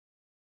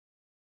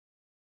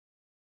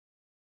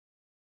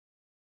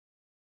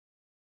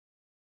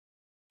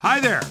Hi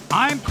there,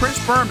 I'm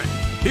Chris Berman.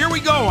 Here we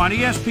go on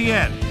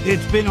ESPN.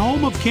 It's been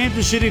home of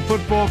Kansas City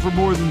football for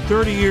more than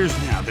 30 years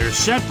now. They're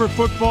set for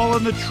football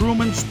in the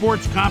Truman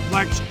Sports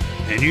Complex,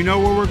 and you know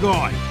where we're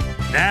going.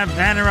 That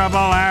venerable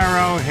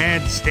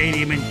Arrowhead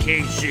Stadium in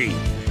KC.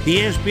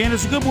 ESPN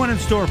has a good one in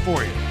store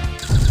for you.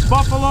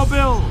 Buffalo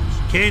Bills,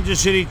 Kansas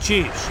City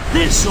Chiefs.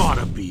 This ought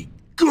to be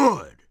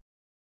good.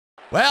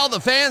 Well, the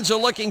fans are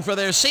looking for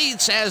their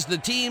seats as the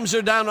teams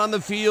are down on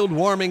the field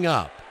warming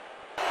up.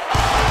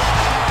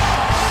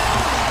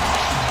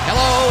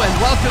 Hello and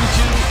welcome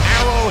to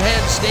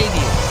Arrowhead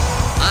Stadium.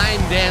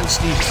 I'm Dan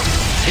Stevens.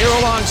 Here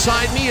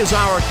alongside me is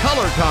our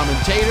color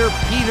commentator,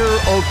 Peter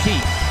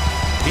O'Keefe.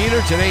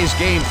 Peter, today's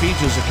game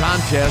features a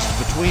contest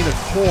between a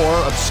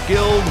core of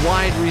skilled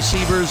wide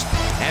receivers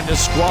and a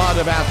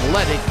squad of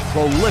athletic,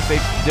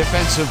 prolific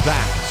defensive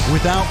backs.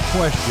 Without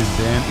question,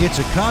 Dan, it's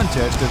a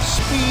contest of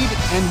speed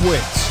and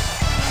wits.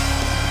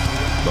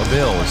 The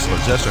Bills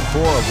possess a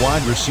core of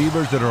wide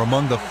receivers that are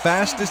among the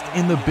fastest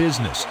in the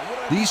business.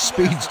 These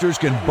speedsters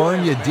can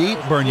burn you deep,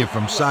 burn you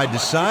from side to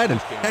side, and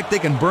heck, they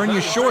can burn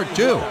you short,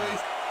 too.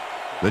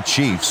 The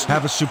Chiefs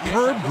have a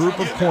superb group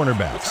of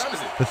cornerbacks.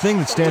 The thing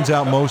that stands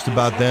out most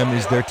about them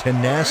is their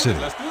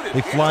tenacity.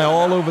 They fly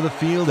all over the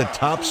field at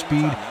top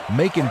speed,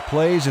 making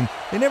plays, and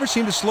they never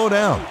seem to slow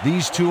down.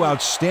 These two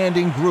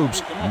outstanding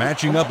groups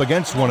matching up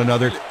against one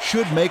another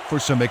should make for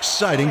some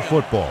exciting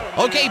football.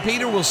 Okay,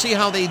 Peter, we'll see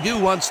how they do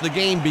once the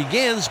game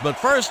begins, but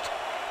first,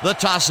 the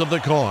toss of the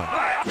coin.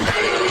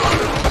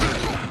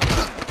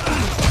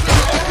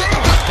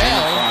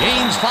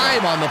 Gains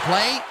 5 on the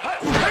play.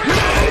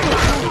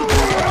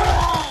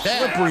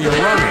 Slippery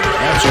running,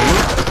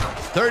 absolutely.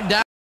 Third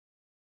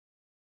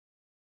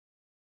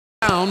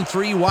down,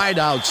 3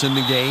 wideouts in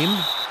the game.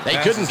 They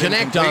couldn't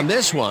connect on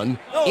this one.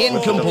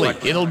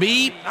 Incomplete. It'll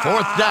be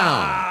 4th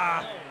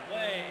down.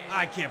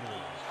 I can't believe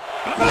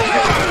it.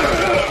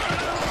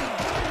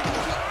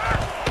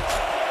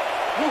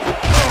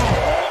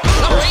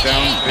 Number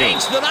 88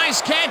 makes the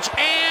nice catch,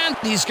 and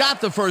he's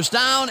got the first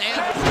down.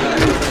 And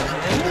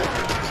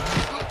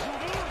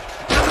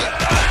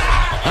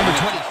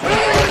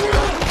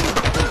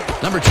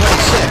Number 26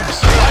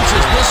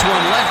 punches this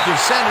one left of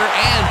center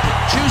and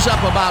chews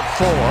up about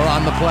 4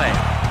 on the play.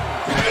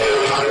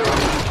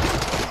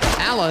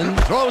 Allen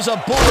throws a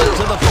bullet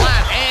to the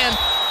flat and...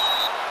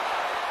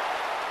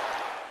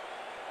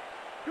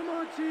 Come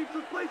on, Chiefs,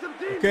 let's play some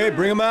defense. Okay,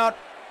 bring them out.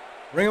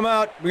 Bring them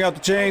out. Bring out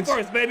the chains. No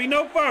first, baby,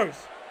 no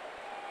first.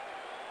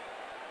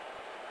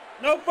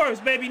 No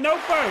first, baby, no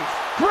first.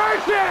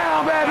 First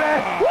down, baby!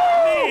 Woo!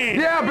 Man.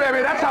 Yeah,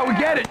 baby, that's how we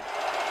get it.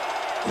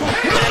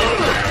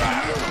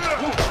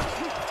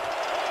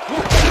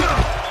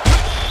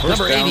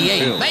 Number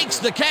 88 makes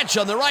the catch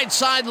on the right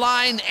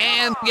sideline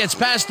and gets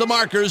past the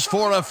markers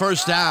for a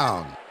first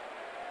down.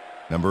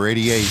 Number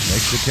 88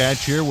 makes the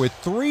catch here with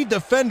 3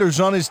 defenders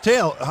on his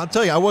tail. I'll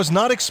tell you, I was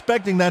not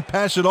expecting that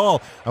pass at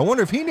all. I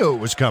wonder if he knew it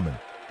was coming.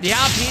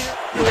 Yeah, Peter.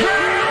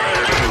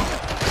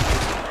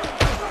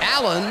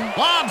 Allen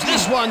lobs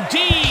this one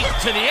deep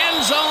to the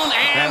end zone,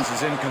 and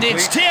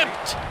it's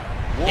tipped.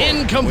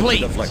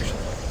 Incomplete.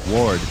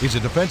 Ward is a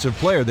defensive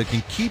player that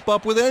can keep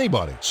up with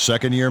anybody.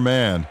 Second-year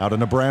man out of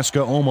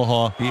Nebraska,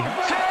 Omaha.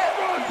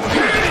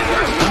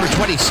 Number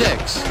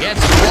 26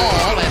 gets the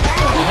ball and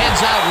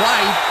heads out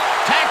right.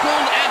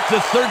 Tackled at the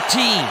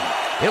 13.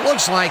 It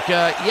looks like,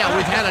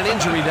 we've had an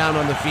injury down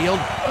on the field.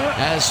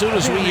 As soon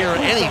as we hear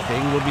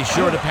anything, we'll be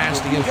sure to pass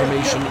the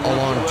information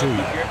along to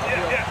you.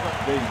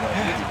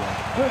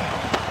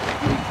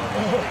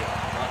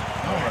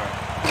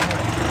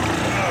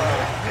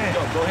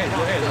 Go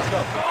ahead, let's go.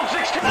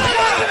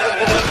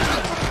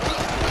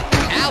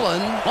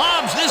 Allen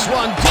lobs this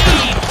one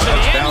deep to the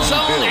end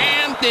zone,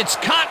 and it's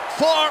caught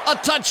for a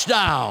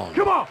touchdown.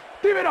 Come on,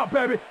 give it up,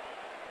 baby.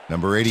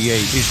 Number 88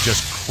 is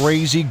just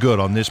crazy good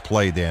on this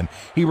play, Dan.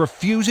 He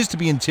refuses to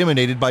be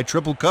intimidated by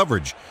triple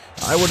coverage.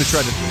 I would have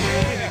tried to...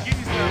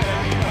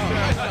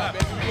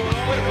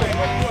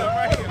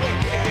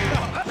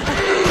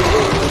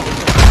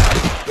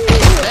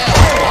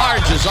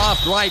 Larges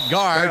off right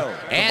guard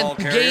and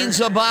gains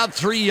about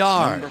 3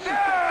 yards.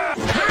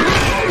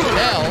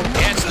 Bell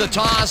gets the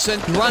toss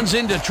and runs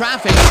into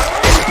traffic.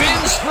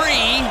 Spins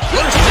free.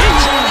 Looks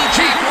naturally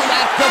tackled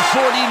at the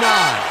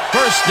 49.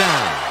 First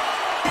down.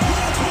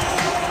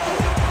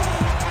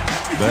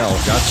 Bell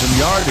got some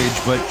yardage,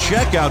 but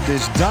check out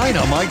this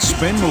dynamite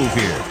spin move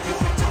here.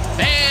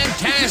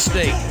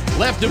 Fantastic.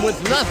 Left him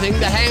with nothing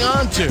to hang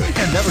on to.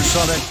 I never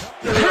saw that.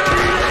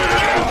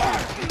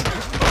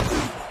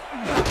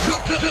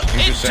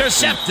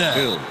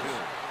 Intercepted.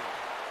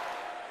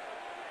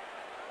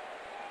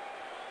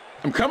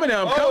 I'm coming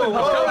now, I'm coming.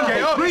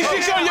 Okay.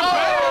 360 on your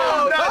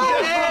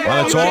back.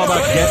 Well, it's all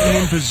about getting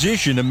in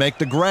position to make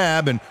the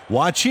grab, and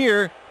watch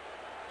here.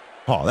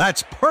 Oh,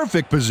 that's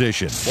perfect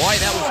position. Boy,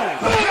 that was...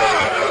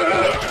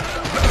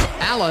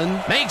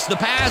 Allen makes the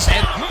pass,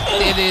 and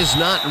it is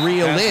not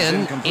reeled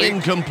in.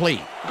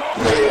 Incomplete.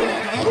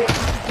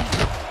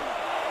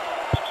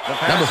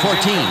 Number 14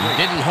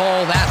 didn't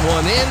haul that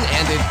one in,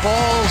 and it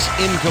falls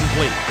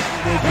incomplete.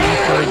 will be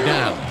third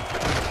down.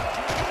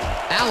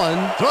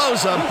 Allen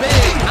throws a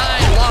big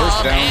high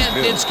lob,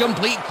 and it's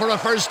complete for a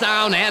first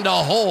down and a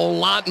whole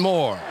lot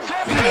more.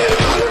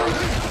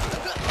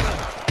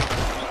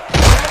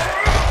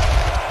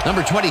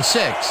 Number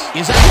 26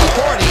 is at the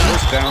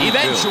 40,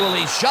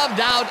 eventually shoved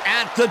out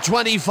at the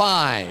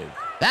 25.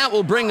 That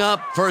will bring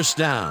up first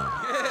down.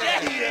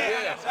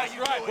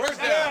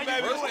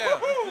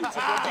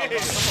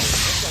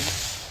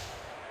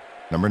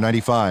 Number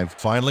 95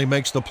 finally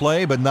makes the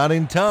play, but not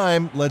in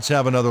time. Let's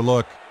have another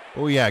look.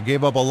 Oh, yeah,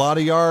 gave up a lot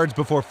of yards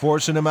before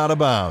forcing him out of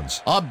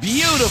bounds. A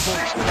beautiful...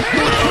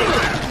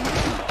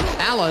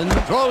 Allen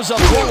throws a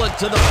bullet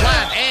to the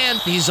flat, and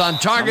he's on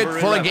target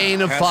for a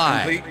gain of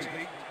 5.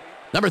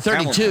 Number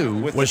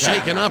 32 was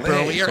shaken up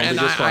earlier, and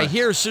I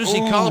hear Susie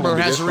Collimer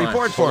has a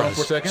report for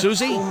us.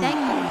 Susie?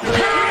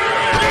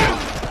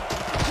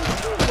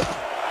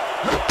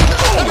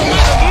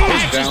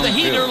 Catches the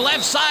heater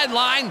left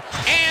sideline,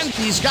 and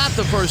he's got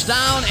the first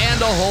down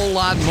and a whole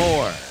lot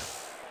more.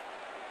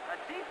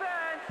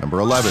 Number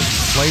 11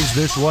 plays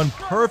this one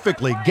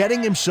perfectly,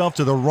 getting himself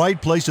to the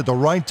right place at the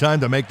right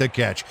time to make the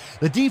catch.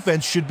 The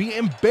defense should be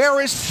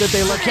embarrassed that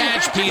they let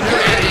catch, Peter,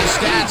 and his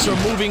stats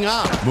are moving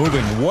up.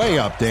 Moving way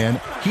up, Dan.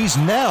 He's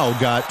now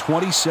got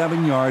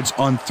 27 yards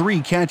on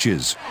 3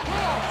 catches.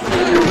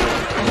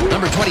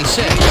 Number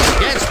 26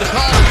 gets the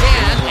call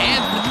again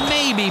and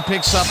maybe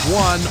picks up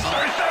one.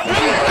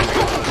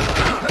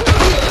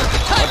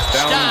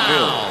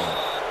 Touchdown!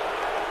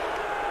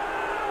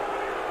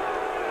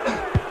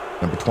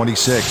 Number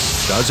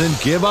 26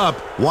 doesn't give up.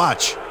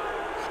 Watch.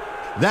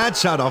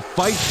 That's how to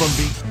fight from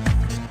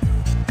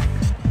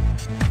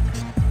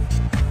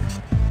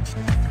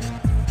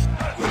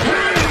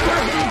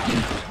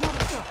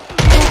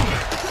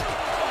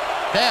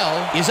Bell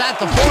is at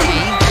the 40.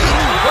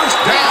 First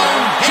down.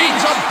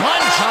 She's a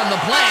bunch on the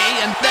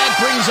play, and that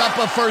brings up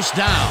a first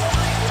down.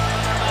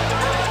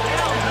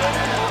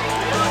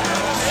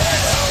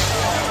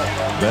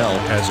 Bell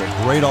has a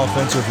great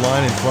offensive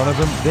line in front of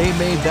him. They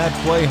made that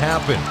play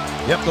happen.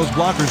 Yep, those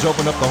blockers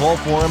opened up the hole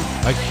for him.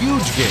 A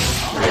huge game.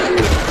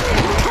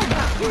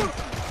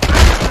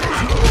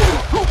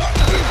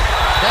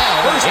 Bell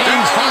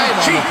gains 5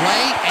 on the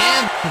play,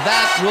 and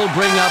that will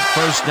bring up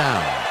first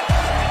down.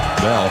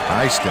 Bell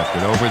high-stepped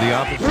it over the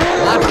opposite.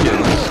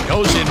 Watkins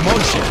goes in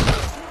motion.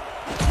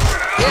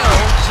 Hill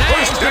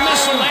snags the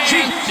missile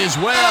and is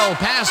well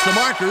past the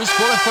markers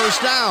for a first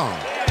down.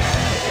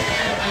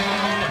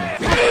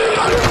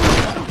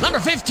 Number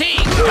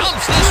 15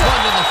 dumps this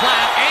one to the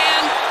flat,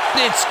 and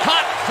it's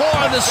caught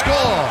for the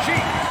score.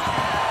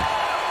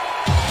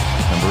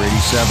 Number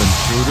 87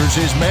 tutors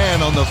his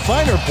man on the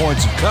finer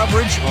points of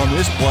coverage on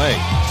this play.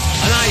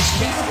 A nice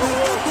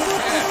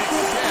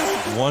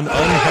one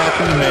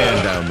unhappy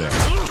man down there.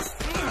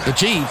 The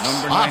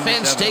Chiefs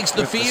offense takes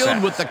the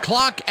field with the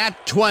clock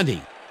at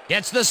 20.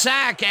 Gets the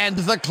sack, and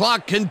the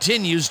clock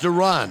continues to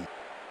run.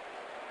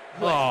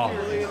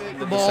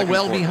 The ball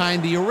well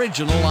behind the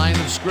original line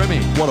of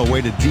scrimmage. What a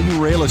way to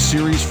derail a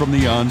series from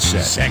the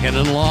onset. 2nd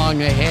and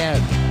long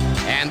ahead.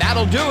 And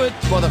that'll do it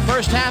for the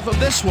first half of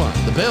this one.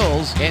 The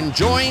Bills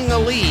enjoying the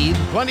lead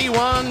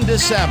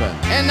 21-7.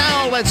 And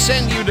now let's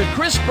send you to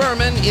Chris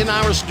Berman in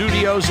our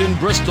studios in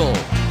Bristol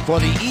for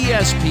the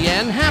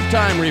ESPN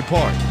Halftime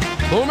Report.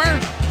 Boomer?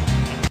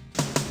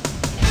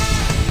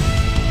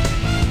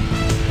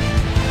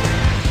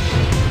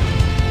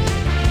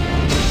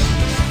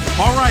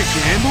 All right,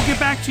 Dan, we'll get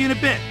back to you in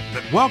a bit.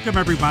 But welcome,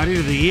 everybody,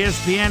 to the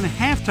ESPN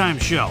Halftime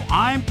Show.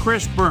 I'm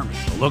Chris Berman.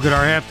 Look at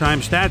our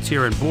halftime stats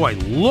here, and boy,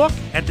 look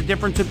at the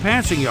difference in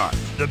passing yards.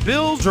 The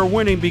Bills are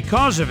winning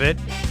because of it.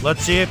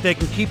 Let's see if they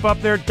can keep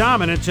up their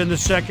dominance in the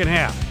second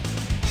half.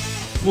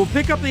 We'll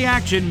pick up the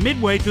action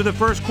midway through the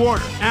first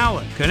quarter.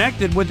 Allen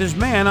connected with his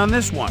man on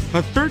this one.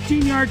 A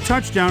 13-yard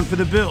touchdown for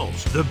the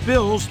Bills. The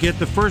Bills get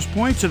the first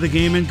points of the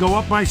game and go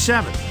up by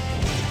 7.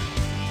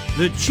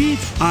 The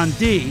Chiefs on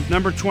D,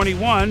 number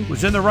 21,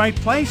 was in the right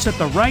place at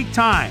the right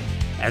time,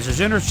 as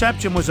his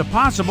interception was a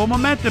possible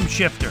momentum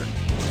shifter.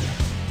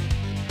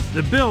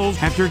 The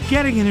Bills, after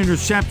getting an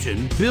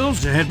interception,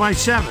 Bills ahead by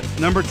 7.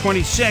 Number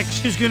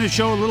 26 is going to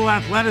show a little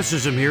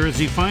athleticism here as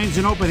he finds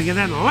an opening and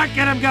then let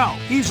him go.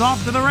 He's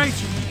off to the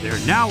races. They're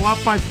now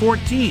up by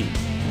 14.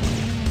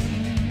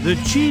 The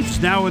Chiefs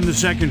now in the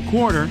second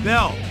quarter.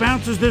 Bell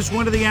bounces this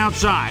one to the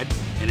outside,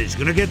 and he's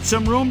going to get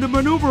some room to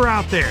maneuver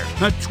out there.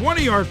 A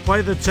 20-yard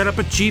play that set up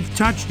a Chiefs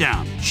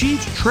touchdown.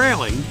 Chiefs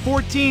trailing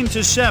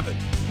 14-7.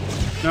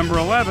 Number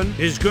 11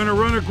 is going to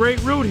run a great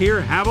route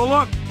here. Have a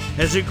look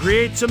as it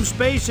creates some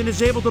space and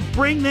is able to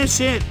bring this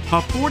in.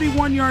 A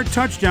 41-yard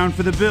touchdown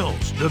for the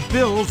Bills. The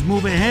Bills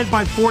move ahead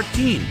by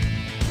 14.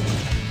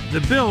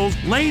 The Bills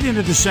late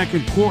into the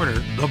second quarter,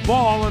 the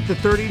ball at the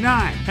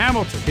 39.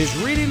 Hamilton is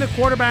reading the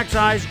quarterback's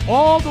eyes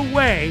all the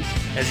way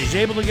as he's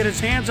able to get his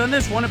hands on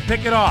this one and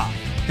pick it off.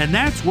 And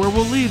that's where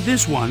we'll leave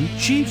this one.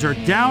 Chiefs are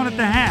down at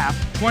the half,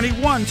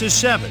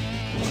 21-7.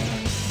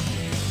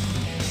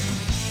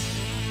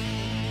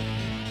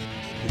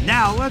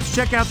 Now let's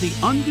check out the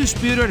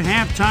undisputed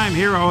halftime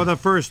hero of the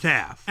first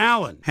half.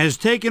 Allen has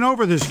taken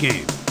over this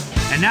game.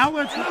 And now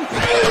let's...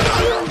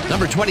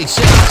 Number 26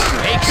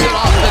 takes it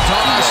off the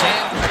toss.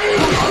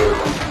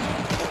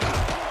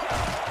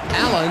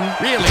 Allen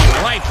really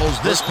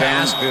rifles this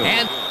pass,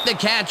 and the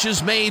catch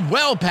is made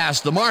well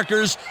past the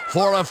markers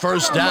for a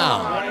first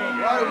down.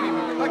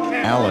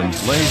 Allen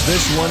lays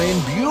this one in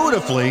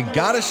beautifully.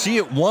 Got to see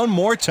it one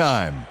more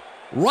time.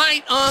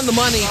 Right on the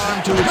money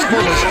to its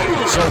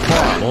fullest so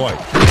far. Boy,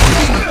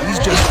 he's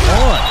just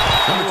on.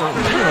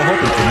 We're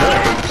hoping for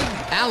more.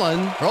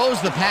 Allen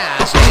throws the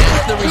pass,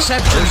 and the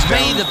reception's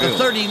made at the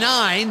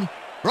 39.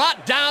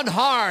 Brought down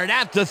hard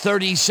at the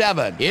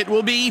 37. It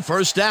will be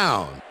first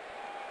down.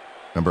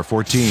 Number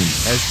 14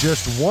 has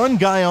just one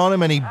guy on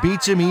him, and he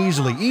beats him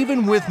easily.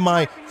 Even with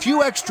my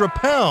few extra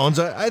pounds,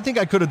 I think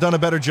I could have done a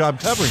better job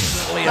covering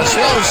him. A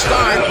slow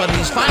start, but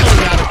he's finally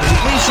got a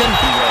completion.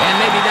 And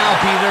maybe now,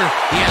 Peter,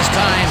 he has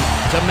time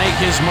to make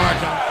his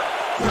mark.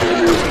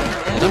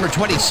 Number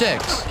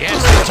 26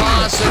 gets the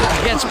toss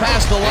and gets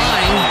past the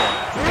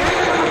line.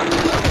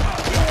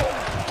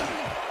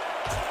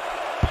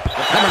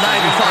 Number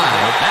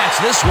 95, that's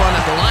this one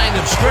at the line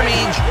of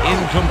scrimmage,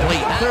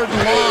 incomplete. Third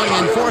and long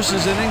and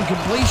forces an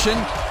incompletion.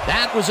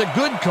 That was a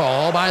good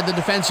call by the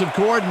defensive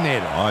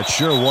coordinator. Oh, it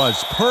sure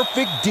was.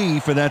 Perfect D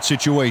for that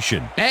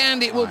situation.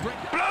 And it will bring...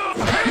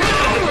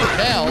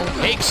 Bell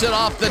takes it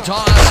off the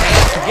toss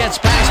and gets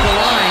past the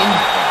line.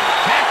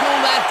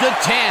 Tackled at the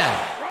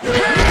 10.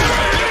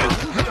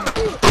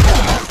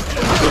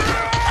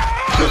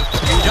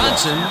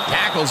 Johnson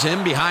tackles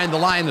him behind the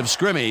line of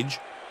scrimmage.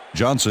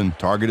 Johnson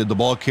targeted the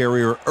ball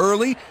carrier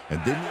early and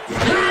didn't.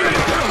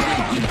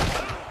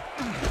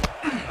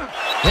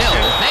 Hill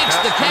makes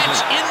the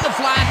catch in the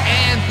flat,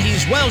 and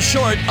he's well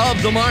short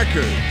of the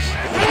markers.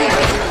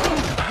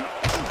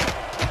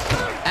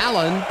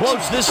 Allen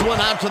floats this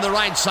one out to the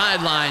right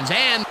sidelines,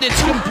 and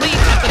it's complete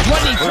at the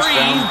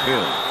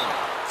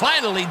 23.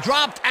 Finally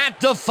dropped at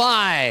the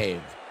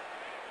 5.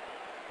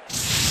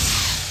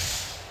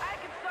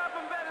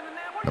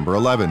 Number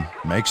 11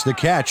 makes the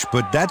catch,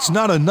 but that's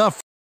not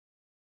enough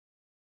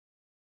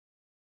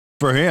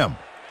for him.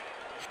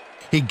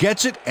 He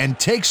gets it and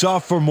takes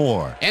off for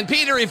more. And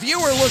Peter, if you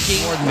were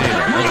looking... Agreed,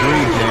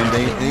 Dan.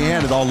 They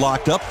had it all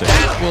locked up there.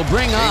 That will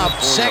bring up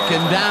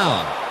second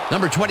down.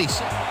 Number 26.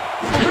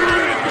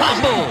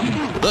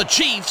 Fumble. The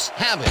Chiefs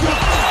have it.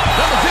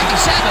 Number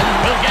 57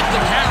 will get the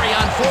carry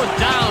on fourth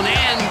down,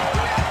 and...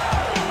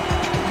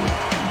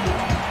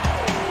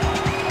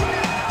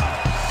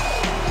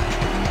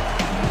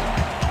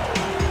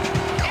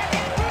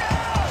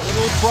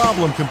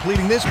 problem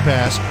completing this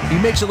pass. He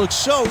makes it look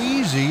so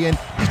easy, and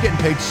he's getting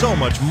paid so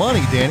much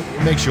money, Dan,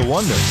 it makes you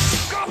wonder.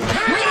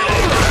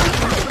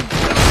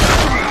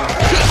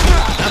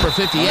 Number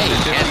 58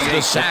 gets the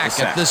sack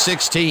at the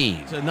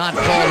 16. To not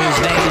call his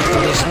name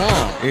for this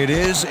long. It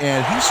is,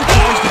 and he's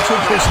surprised it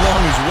took this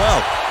long as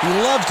well. He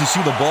loves to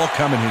see the ball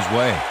coming his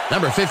way.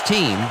 Number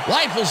 15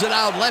 rifles it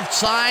out left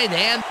side,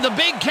 and the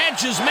big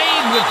catch is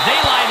made with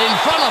daylight in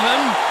front of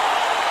him.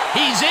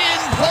 He's in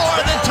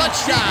for the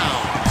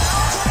touchdown.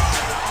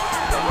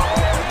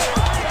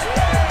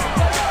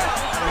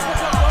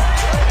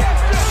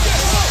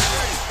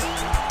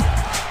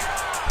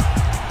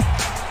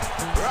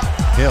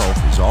 Hill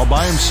is all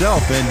by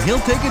himself, and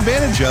he'll take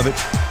advantage of it.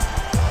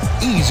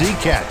 Easy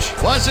catch.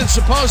 Wasn't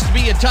supposed to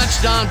be a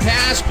touchdown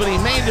pass, but he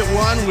made it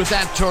one with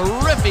that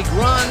terrific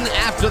run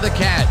after the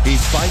catch. He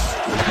fights.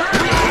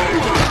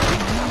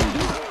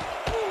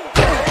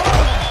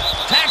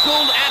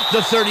 Tackled at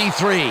the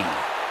 33.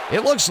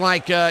 It looks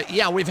like,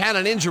 we've had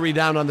an injury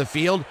down on the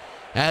field.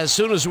 As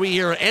soon as we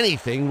hear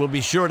anything, we'll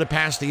be sure to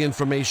pass the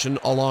information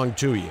along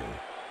to you.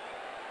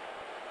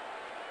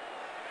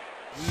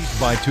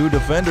 By two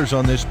defenders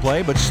on this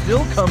play, but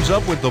still comes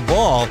up with the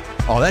ball.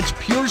 Oh, that's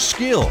pure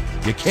skill.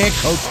 You can't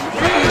coach.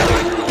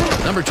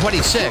 Number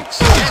 26 gets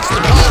the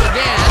ball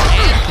again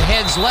and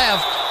heads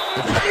left.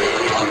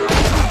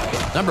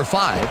 Number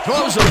 5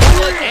 throws a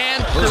bullet,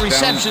 and the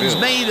reception's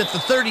made at the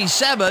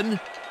 37.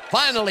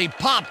 Finally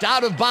popped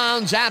out of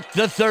bounds at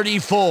the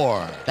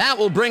 34. That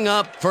will bring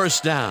up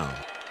first down.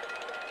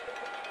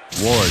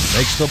 Ward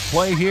makes the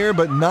play here,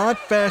 but not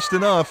fast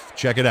enough.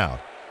 Check it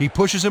out. He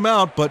pushes him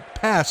out, but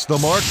past the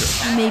marker.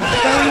 He may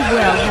very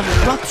well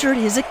have ruptured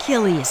his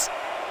Achilles.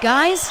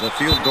 Guys, the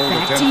field goal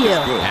back to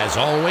you. As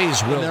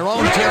always, with their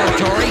own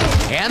territory,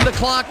 and the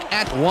clock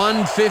at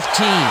 1:15.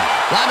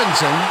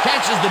 Robinson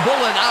catches the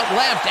bullet out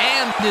left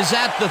and is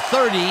at the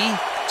 30,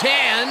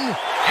 10,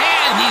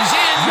 and he's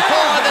in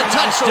for the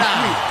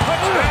touchdown.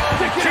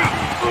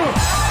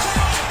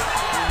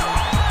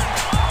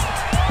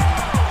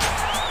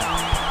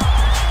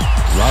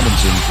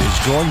 Robinson is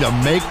going to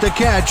make the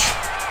catch.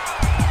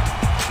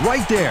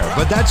 Right there,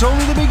 but that's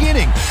only the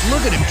beginning.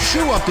 Look at him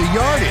chew up the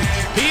yardage.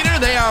 Peter,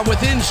 they are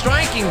within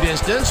striking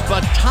distance,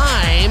 but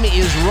time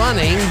is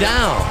running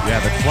down.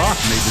 Yeah, the clock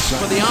may decide.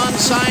 For the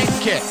onside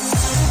kick.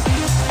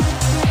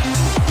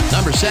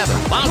 Number 7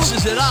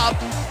 bounces it up.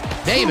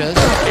 Davis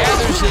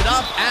gathers it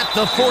up at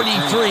the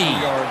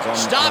 43.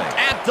 Stopped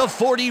at the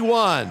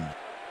 41.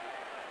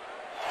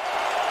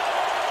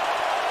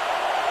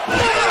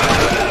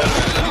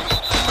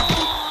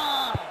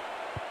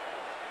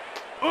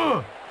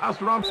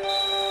 That's what I'm saying.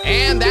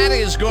 And that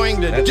is going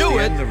to do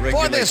it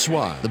for this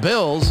one. The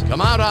Bills come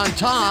out on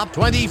top,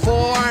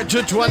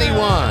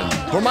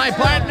 24-21. For my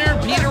partner,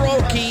 Peter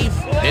O'Keefe,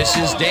 this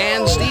is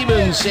Dan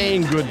Stevens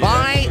saying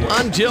goodbye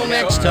until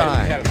next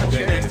time.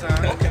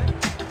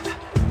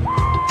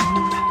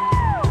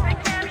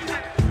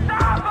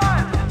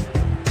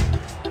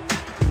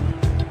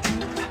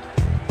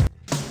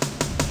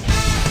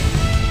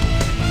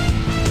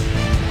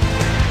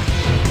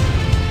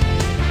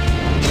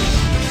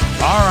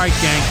 All right,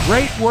 gang,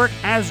 great work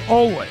as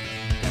always.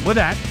 And with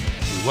that,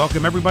 we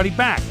welcome everybody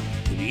back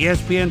to the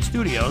ESPN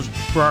studios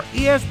for our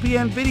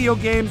ESPN Video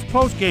Games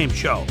postgame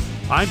show.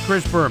 I'm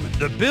Chris Berman.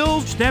 The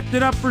Bills stepped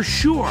it up for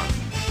sure,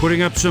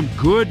 putting up some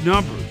good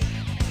numbers.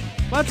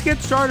 Let's get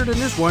started in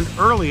this one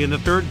early in the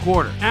third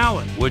quarter.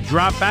 Allen would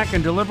drop back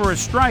and deliver a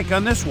strike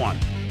on this one.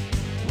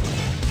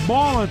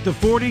 Ball at the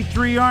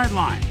 43-yard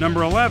line.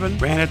 Number 11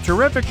 ran a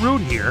terrific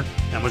route here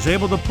and was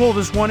able to pull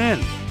this one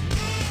in.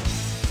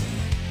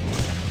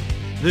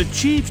 The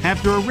Chiefs,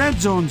 after a red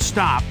zone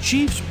stop,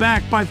 Chiefs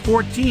back by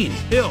 14.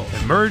 Hill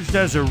emerged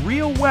as a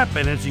real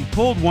weapon as he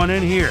pulled one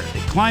in here. They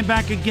climb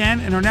back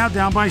again and are now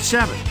down by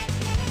 7.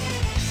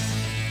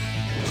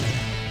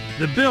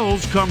 The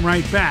Bills come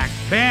right back.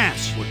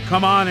 Bass would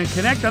come on and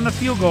connect on the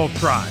field goal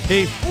try.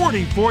 A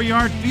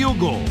 44-yard field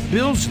goal.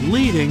 Bills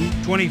leading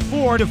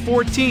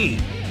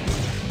 24-14.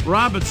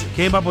 Robinson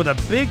came up with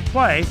a big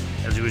play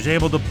as he was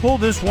able to pull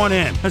this one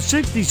in. A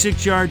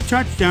 66-yard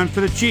touchdown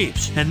for the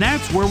Chiefs. And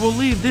that's where we'll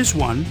leave this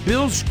one.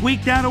 Bills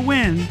squeaked out a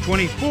win,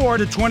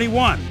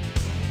 24-21.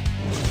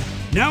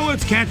 Now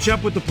let's catch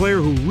up with the player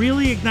who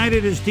really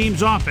ignited his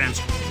team's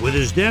offense with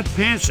his depth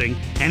passing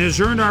and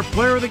has earned our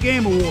Player of the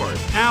Game award.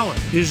 Allen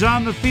is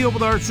on the field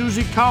with our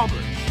Susie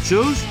Colbert.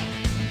 Suze?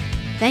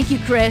 Thank you,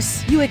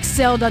 Chris. You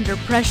excelled under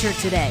pressure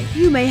today.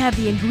 You may have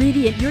the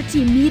ingredient your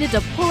team needed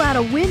to pull out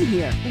a win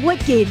here.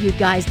 What gave you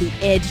guys the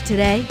edge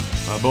today?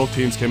 Both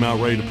teams came out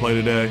ready to play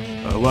today.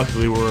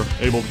 Luckily, we were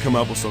able to come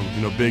up with some,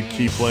 big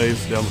key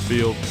plays down the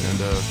field,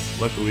 and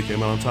luckily we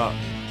came out on top.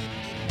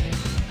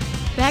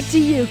 Back to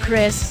you,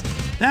 Chris.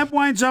 That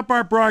winds up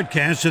our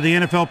broadcast of the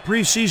NFL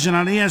preseason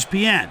on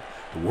ESPN,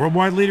 the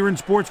worldwide leader in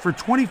sports for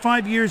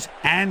 25 years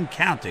and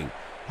counting.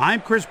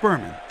 I'm Chris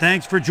Berman.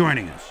 Thanks for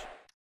joining us.